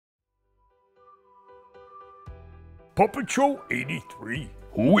Puppet Show 83.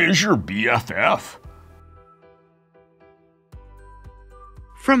 Who is your BFF?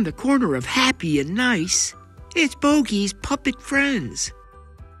 From the corner of happy and nice, it's Bogey's puppet friends.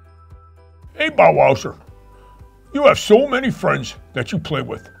 Hey, wowser. You have so many friends that you play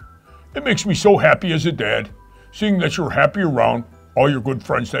with. It makes me so happy as a dad, seeing that you're happy around all your good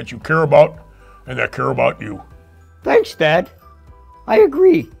friends that you care about and that care about you. Thanks, Dad. I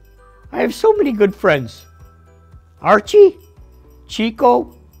agree. I have so many good friends. Archie,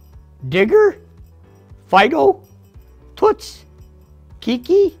 Chico, Digger, Fido, Toots,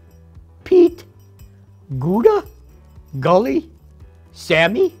 Kiki, Pete, Gouda, Gully,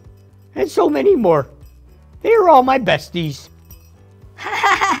 Sammy, and so many more. They are all my besties.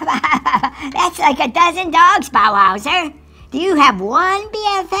 That's like a dozen dogs, Wowser. Do you have one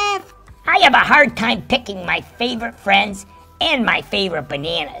BFF? I have a hard time picking my favorite friends and my favorite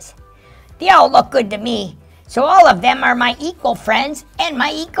bananas. They all look good to me, so all of them are my equal friends and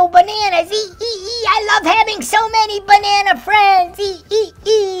my equal bananas. I love having so many banana friends.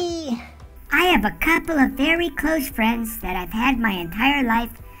 I have a couple of very close friends that I've had my entire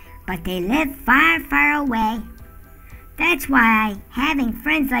life, but they live far, far away. That's why having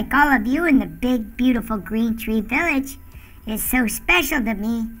friends like all of you in the big, beautiful Green Tree Village is so special to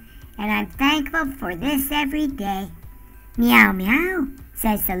me, and I'm thankful for this every day. Meow, meow,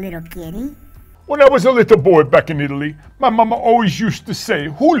 says the little kitty. When I was a little boy back in Italy, my mama always used to say,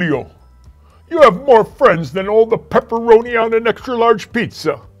 Julio, you have more friends than all the pepperoni on an extra large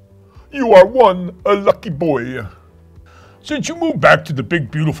pizza. You are a lucky boy. Since you moved back to the big,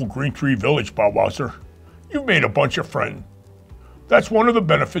 beautiful Green Tree Village, Wowser, you've made a bunch of friends. That's one of the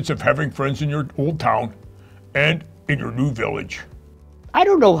benefits of having friends in your old town and in your new village. I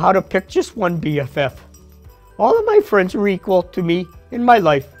don't know how to pick just one BFF. All of my friends are equal to me in my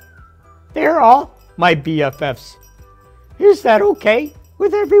life. They're all my BFFs. Is that okay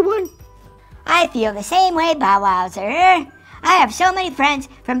with everyone? I feel the same way, Wowser. I have so many friends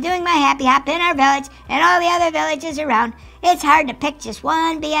from doing my happy hop in our village and all the other villages around. It's hard to pick just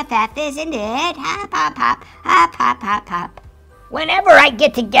one BFF, isn't it? Hop, hop, hop, hop, hop, hop, hop. Whenever I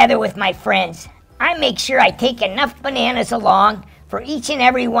get together with my friends, I make sure I take enough bananas along for each and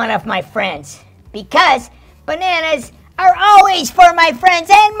every one of my friends. Because bananas are always for my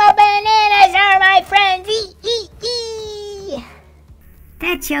friends, and my bananas are my friends.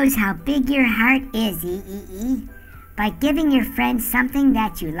 That shows how big your heart is, by giving your friends something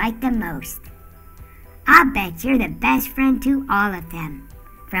that you like the most. I'll bet you're the best friend to all of them,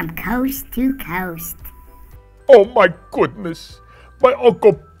 from coast to coast. Oh my goodness! My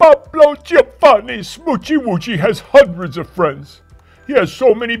Uncle Pablo Giovanni Smoochy Woochy has hundreds of friends. He has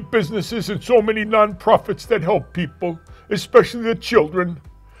so many businesses and so many non-profits that help people, especially the children,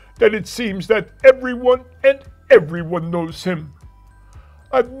 that it seems that everyone knows him.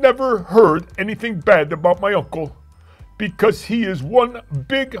 I've never heard anything bad about my uncle, because he is one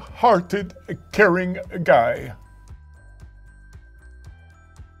big-hearted, caring guy.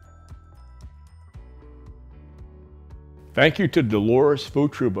 Thank you to Dolores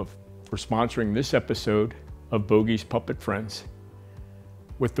Votruba for sponsoring this episode of Bogey's Puppet Friends,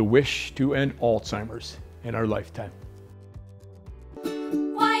 with the wish to end Alzheimer's in our lifetime.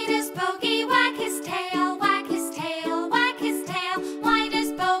 Why does Bogey wag his tail, wag his tail, wag his tail? Why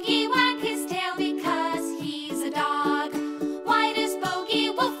does Bogey wag his tail? Because he's a dog. Why does Bogey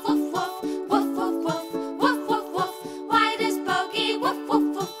woof woof woof, woof woof woof, woof woof woof? Why does Bogey woof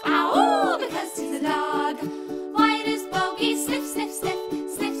woof woof? Ow! Because he's a dog. Why does Bogey sniff sniff sniff,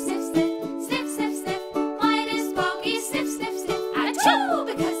 sniff sniff sniff, sniff sniff sniff? Why does Bogey sniff sniff sniff? Achoo!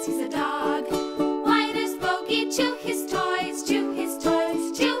 Because he's a dog. Why does Bogey chew his toys, chew his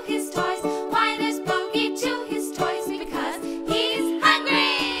toys, chew his toys? Why does Bogey chew his toys? Because he's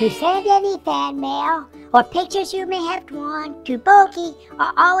hungry. To send any fan mail or pictures you may have drawn to Bogey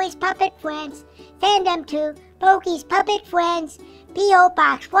or Always Puppet Friends, send them to Bogey's Puppet Friends, P.O.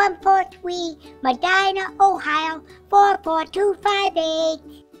 Box 143, Medina, Ohio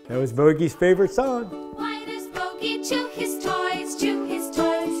 44258. That was Bogey's favorite song. Why does Bogey chew his toys, chew